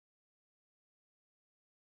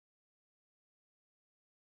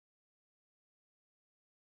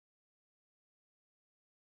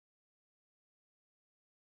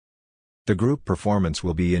The group performance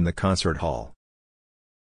will be in the concert hall.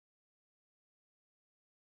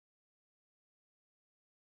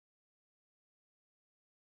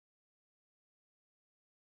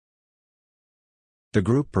 The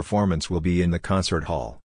group performance will be in the concert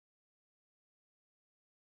hall.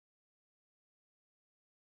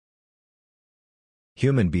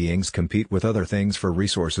 Human beings compete with other things for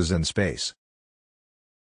resources and space.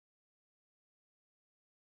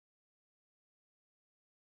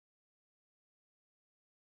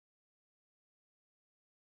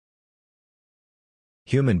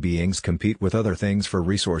 Human beings compete with other things for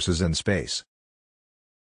resources and space.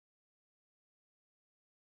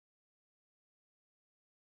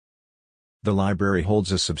 The library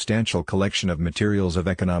holds a substantial collection of materials of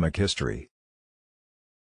economic history.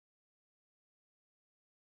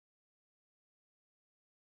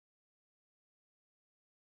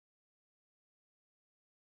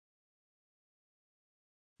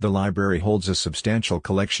 The library holds a substantial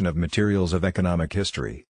collection of materials of economic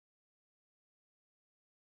history.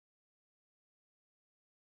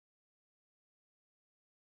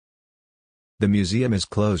 The museum is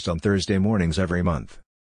closed on Thursday mornings every month.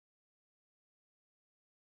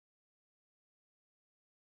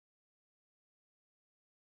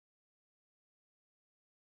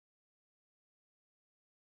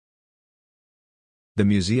 The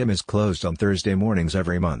museum is closed on Thursday mornings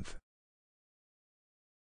every month.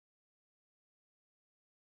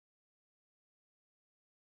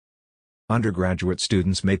 Undergraduate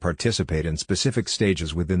students may participate in specific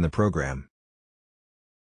stages within the program.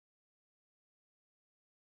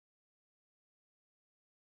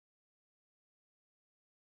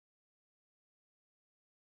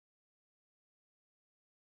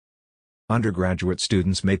 Undergraduate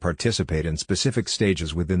students may participate in specific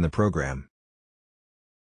stages within the program.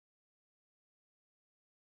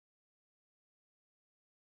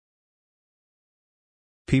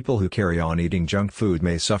 People who carry on eating junk food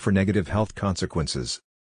may suffer negative health consequences.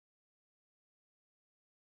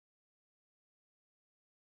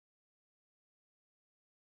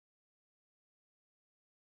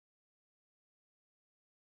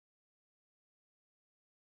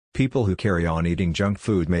 People who carry on eating junk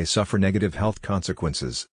food may suffer negative health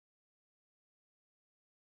consequences.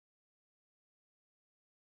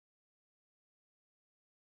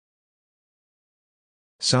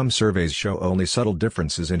 Some surveys show only subtle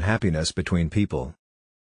differences in happiness between people.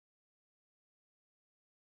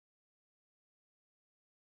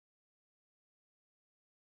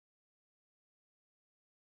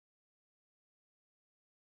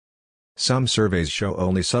 Some surveys show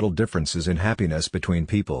only subtle differences in happiness between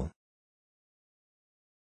people.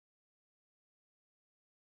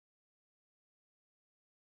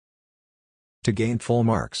 To gain full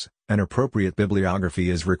marks, an appropriate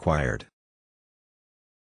bibliography is required.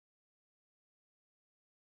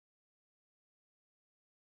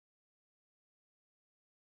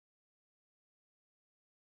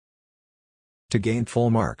 To gain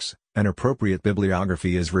full marks, an appropriate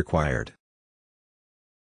bibliography is required.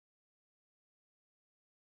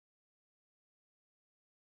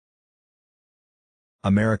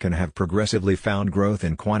 American have progressively found growth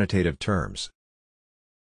in quantitative terms.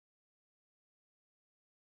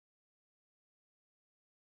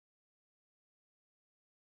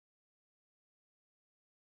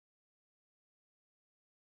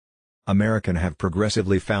 American have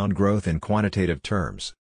progressively found growth in quantitative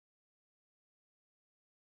terms.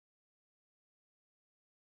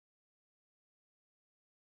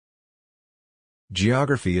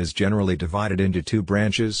 Geography is generally divided into two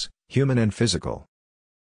branches, human and physical.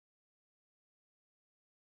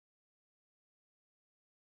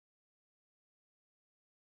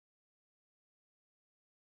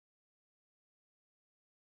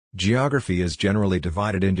 Geography is generally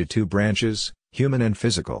divided into two branches, human and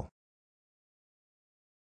physical.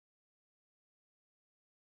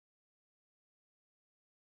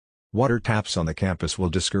 Water taps on the campus will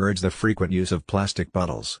discourage the frequent use of plastic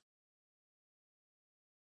bottles.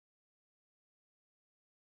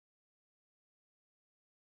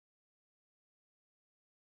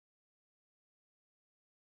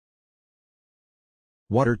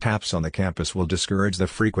 Water taps on the campus will discourage the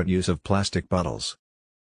frequent use of plastic bottles.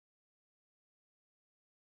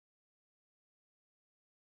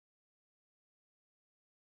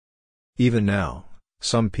 Even now,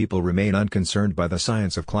 some people remain unconcerned by the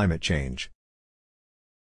science of climate change.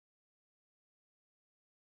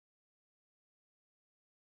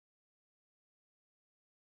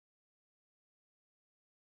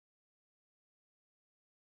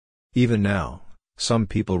 Even now, some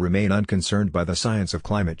people remain unconcerned by the science of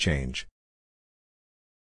climate change.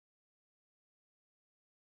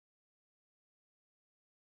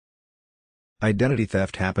 Identity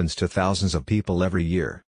theft happens to thousands of people every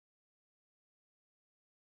year.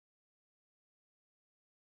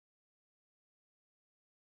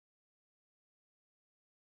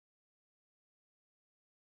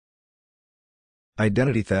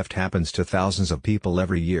 Identity theft happens to thousands of people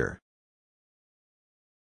every year.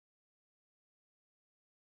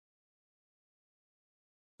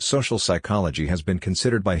 Social psychology has been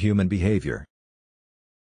considered by human behavior.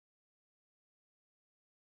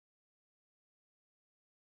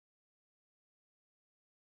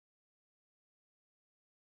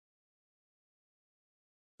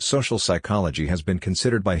 Social psychology has been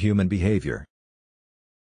considered by human behavior.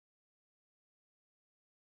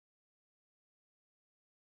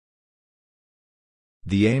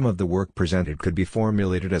 The aim of the work presented could be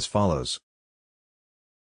formulated as follows.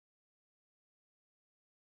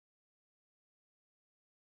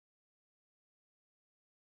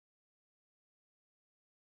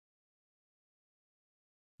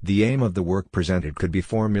 The aim of the work presented could be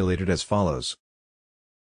formulated as follows.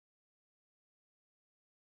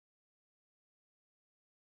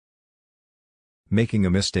 Making a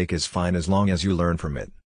mistake is fine as long as you learn from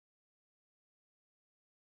it.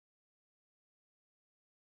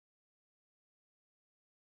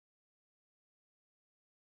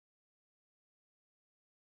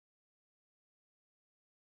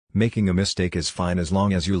 Making a mistake is fine as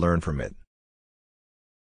long as you learn from it.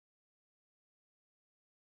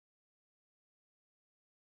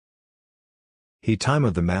 The time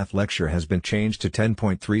of the math lecture has been changed to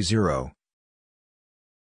 10:30.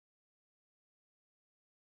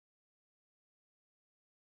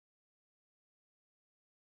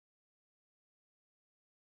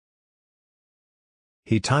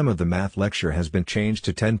 The time of the math lecture has been changed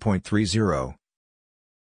to 10:30.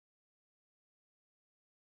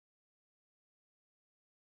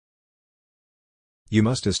 You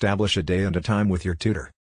must establish a day and a time with your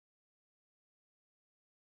tutor.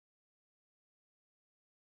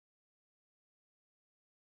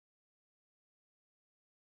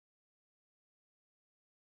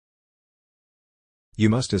 You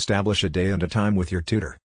must establish a day and a time with your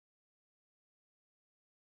tutor.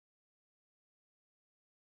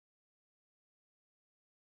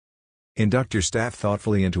 Induct your staff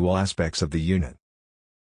thoughtfully into all aspects of the unit.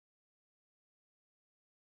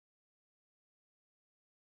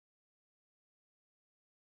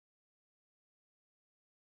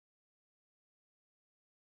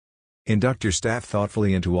 Induct your staff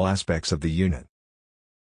thoughtfully into all aspects of the unit.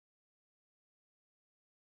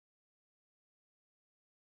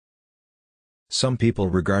 Some people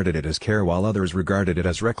regarded it as care while others regarded it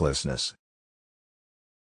as recklessness.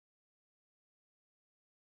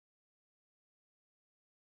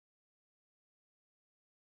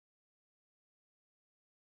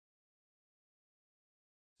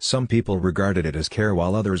 Some people regarded it as care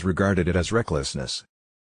while others regarded it as recklessness.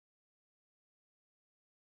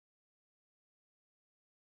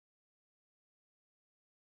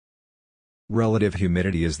 Relative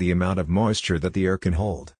humidity is the amount of moisture that the air can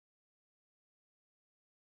hold.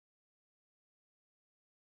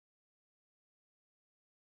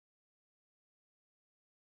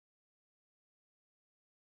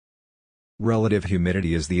 Relative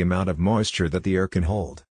humidity is the amount of moisture that the air can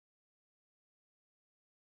hold.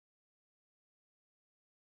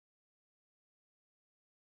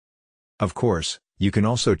 Of course, you can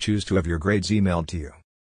also choose to have your grades emailed to you.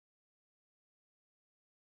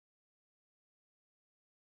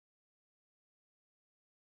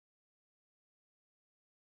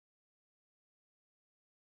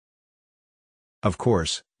 Of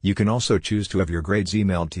course, you can also choose to have your grades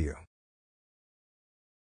emailed to you.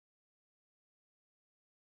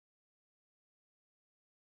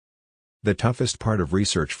 The toughest part of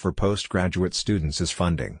research for postgraduate students is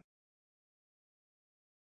funding.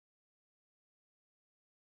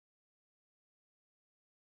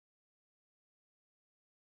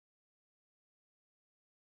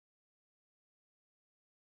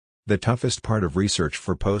 The toughest part of research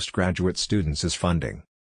for postgraduate students is funding.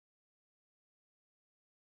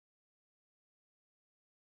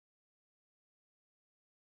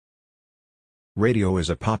 Radio is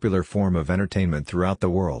a popular form of entertainment throughout the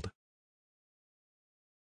world.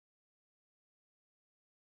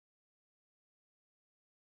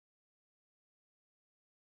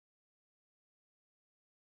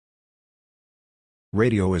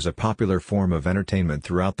 Radio is a popular form of entertainment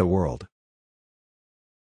throughout the world.